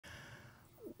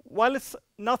While it's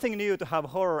nothing new to have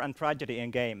horror and tragedy in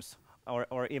games,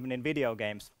 or even in video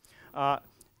games,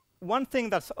 one thing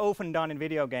that's often done in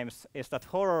video games is that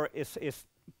horror is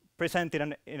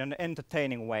presented in an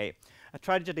entertaining way. A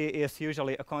tragedy is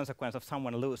usually a consequence of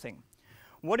someone losing.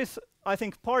 What is, I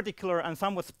think, particular and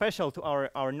somewhat special to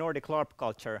our Nordic Larp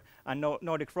culture and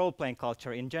Nordic role-playing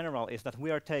culture in general is that we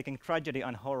are taking tragedy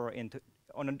and horror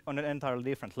on an entirely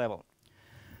different level.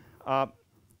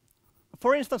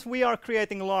 For instance, we are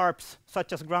creating LARPs,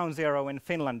 such as Ground Zero in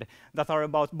Finland, that are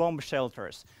about bomb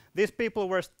shelters. These people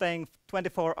were staying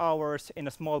 24 hours in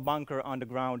a small bunker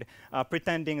underground,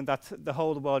 pretending that the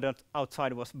whole world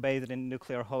outside was bathed in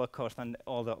nuclear holocaust and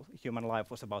all the human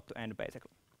life was about to end, basically.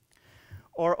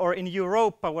 Or in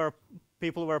Europa, where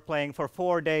people were playing for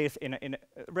 4 days in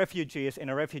refugees in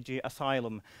a refugee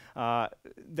asylum.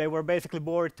 They were basically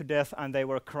bored to death, and they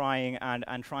were crying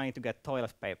and trying to get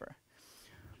toilet paper.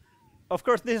 Of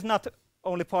course, this is not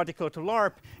only particular to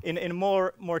LARP. In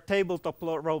more tabletop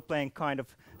role-playing kind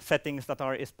of settings that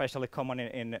are especially common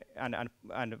in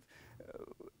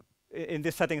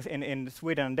these settings in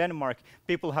Sweden and Denmark,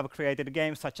 people have created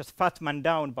games such as Fat Man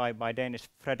Down by Danish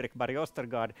Fredrik Berg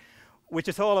Ostergaard, which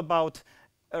is all about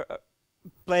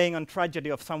playing on tragedy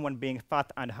of someone being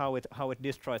fat and how it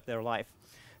destroys their life.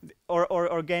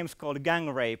 Or games called Gang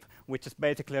Rape, which is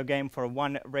basically a game for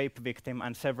one rape victim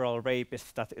and several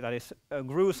rapists that is a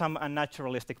gruesome and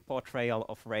naturalistic portrayal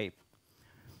of rape.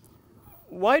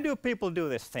 Why do people do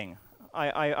this thing?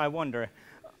 I wonder.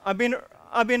 I've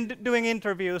been doing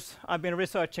interviews. I've been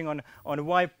researching on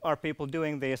why are people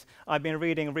doing this. I've been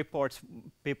reading reports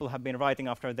people have been writing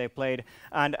after they played.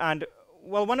 And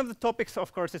well, one of the topics,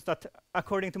 of course, is that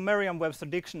according to Merriam-Webster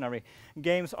dictionary,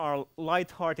 games are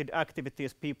light-hearted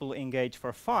activities people engage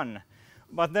for fun.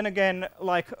 But then again,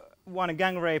 like one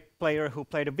gang rape player who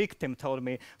played a victim told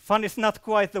me, fun is not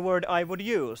quite the word I would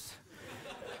use.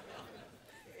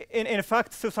 In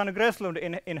fact, Susanne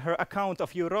Greslund, in her account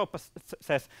of Europa,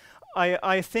 says,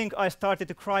 I think I started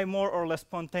to cry more or less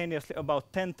spontaneously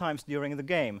about 10 times during the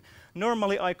game.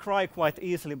 Normally, I cry quite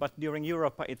easily, but during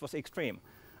Europa, it was extreme.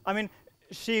 I mean,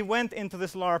 she went into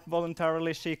this LARP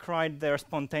voluntarily. She cried there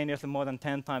spontaneously more than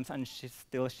 10 times, and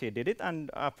she did it. And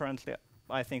apparently,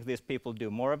 I think these people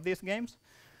do more of these games.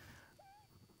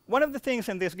 One of the things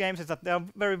in these games is that they are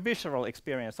very visual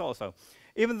experience also.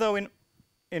 Even though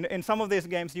in some of these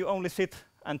games you only sit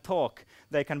and talk,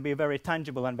 they can be very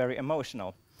tangible and very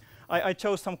emotional. I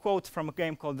chose some quotes from a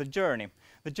game called The Journey.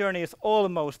 The Journey is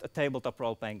almost a tabletop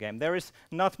role-playing game. There is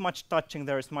not much touching,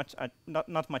 there is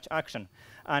not much action.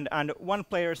 And one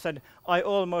player said, I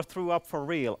almost threw up for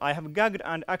real. I have gagged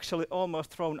and actually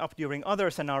almost thrown up during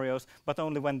other scenarios, but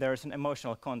only when there is an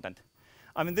emotional content.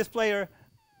 I mean, this player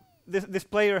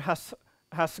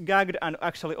has gagged and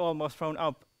actually almost thrown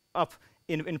up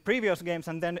in previous games,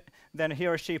 and then he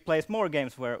or she plays more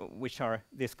games which are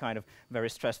this kind of very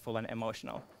stressful and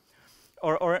emotional.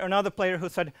 Or another player who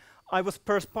said, I was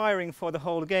perspiring for the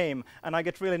whole game, and I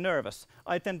get really nervous.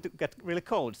 I tend to get really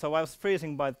cold, so I was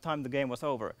freezing by the time the game was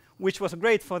over, which was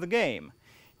great for the game.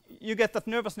 You get that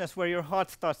nervousness where your heart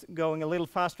starts going a little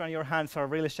faster and your hands are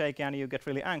really shaky and you get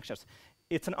really anxious.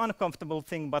 It's an uncomfortable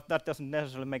thing, but that doesn't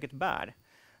necessarily make it bad.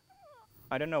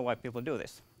 I don't know why people do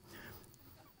this.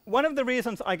 One of the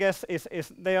reasons, I guess, is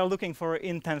they are looking for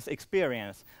intense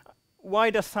experience.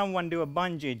 Why does someone do a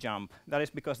bungee jump? That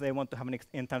is because they want to have an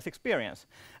intense experience.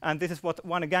 And this is what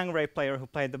one gang rape player who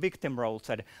played the victim role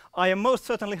said. I am most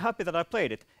certainly happy that I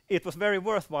played it. It was very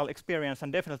worthwhile experience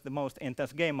and definitely the most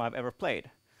intense game I've ever played.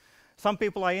 Some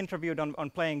people I interviewed on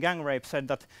playing gang rape said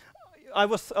that I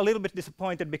was a little bit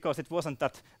disappointed because it wasn't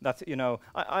that you know,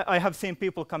 I have seen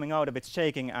people coming out of it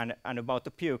shaking and about to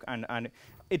puke, and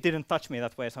it didn't touch me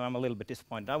that way, so I'm a little bit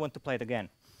disappointed. I want to play it again.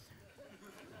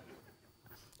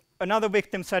 Another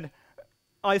victim said,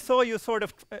 I saw you sort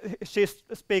of, she's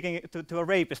speaking to a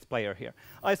rapist player here.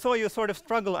 I saw you sort of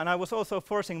struggle, and I was also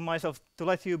forcing myself to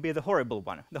let you be the horrible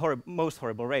one, the most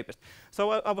horrible rapist.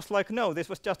 So I was like, no, this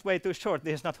was just way too short.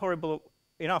 This is not horrible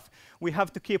enough. We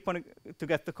have to keep on to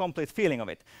get the complete feeling of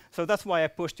it. So that's why I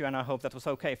pushed you, and I hope that was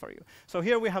okay for you. So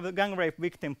here we have the gang rape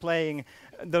victim playing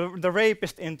the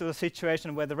rapist into a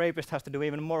situation where the rapist has to do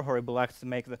even more horrible acts to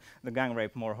make the gang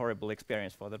rape more horrible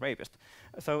experience for the rapist.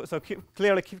 So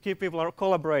clearly people are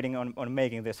collaborating on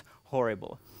making this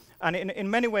horrible. And in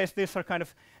many ways, these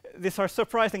are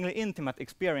surprisingly intimate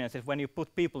experiences when you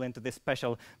put people into this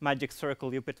special magic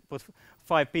circle. You put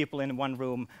 5 people in one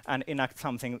room and enact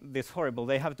something this horrible.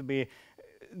 They have to be,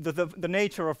 the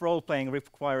nature of role-playing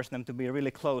requires them to be really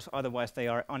close, otherwise they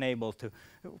are unable to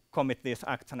commit these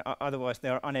acts, and otherwise they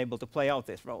are unable to play out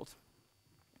these roles.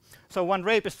 So one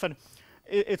rapist said,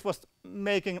 it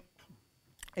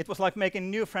was like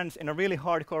making new friends in a really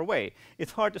hardcore way.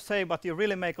 It's hard to say, but you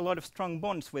really make a lot of strong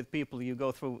bonds with people you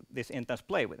go through this intense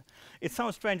play with. It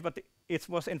sounds strange, but it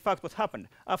was in fact what happened.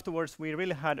 Afterwards, we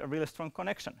really had a really strong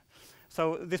connection.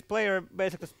 So this player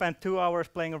basically spent 2 hours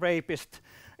playing a rapist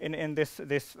in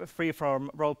this free-form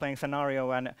role-playing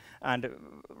scenario and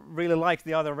really liked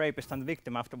the other rapist and the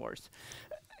victim afterwards.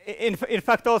 In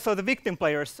fact, also the victim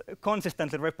players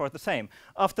consistently report the same.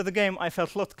 After the game, I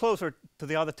felt a lot closer to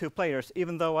the other 2 players,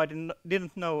 even though I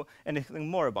didn't know anything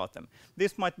more about them.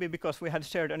 This might be because we had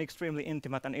shared an extremely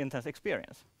intimate and intense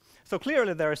experience. So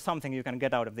clearly there is something you can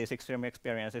get out of these extreme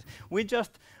experiences.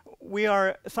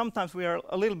 Sometimes we are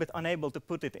a little bit unable to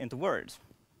put it into words.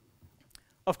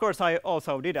 Of course, I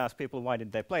also did ask people why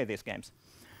did they play these games.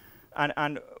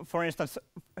 And for instance,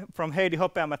 from Heidi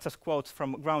Hopeametsä's quotes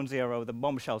from Ground Zero, the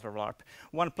bomb shelter LARP,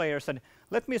 one player said,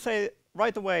 "Let me say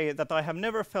right away that I have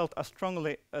never felt as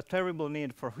strongly a terrible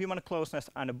need for human closeness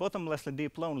and a bottomlessly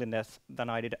deep loneliness than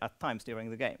I did at times during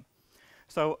the game."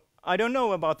 So I don't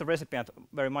know about the recipient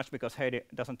very much because Heidi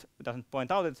doesn't point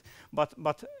out it,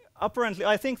 but apparently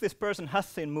I think this person has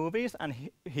seen movies and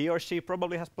he or she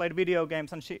probably has played video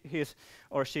games and she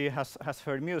has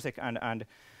heard music and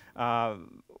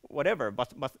whatever,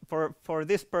 but for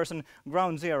this person,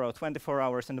 Ground Zero, 24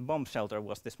 hours in the bomb shelter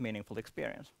was this meaningful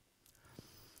experience.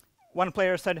 One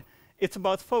player said, "It's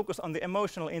about focus on the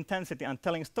emotional intensity and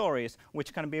telling stories,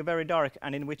 which can be very dark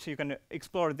and in which you can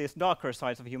explore these darker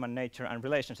sides of human nature and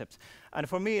relationships. And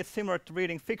for me, it's similar to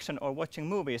reading fiction or watching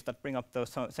movies that bring up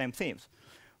those same themes.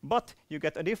 But you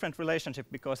get a different relationship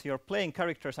because you're playing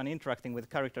characters and interacting with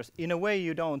characters in a way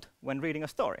you don't when reading a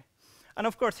story." And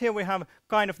of course, here we have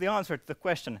kind of the answer to the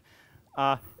question.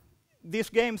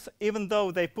 These games, even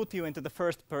though they put you into the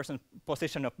first-person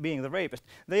position of being the rapist,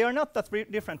 they are not that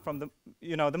different from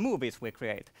the movies we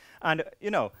create. And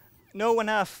no one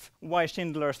asks why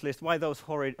Schindler's List, why those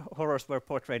horrors were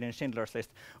portrayed in Schindler's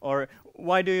List, or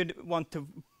why do you want to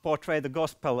portray the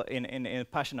gospel in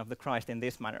Passion of the Christ in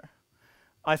this manner.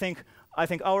 I think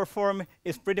our form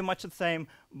is pretty much the same,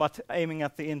 but aiming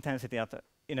at the intensity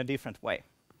in a different way.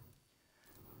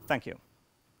 Thank you.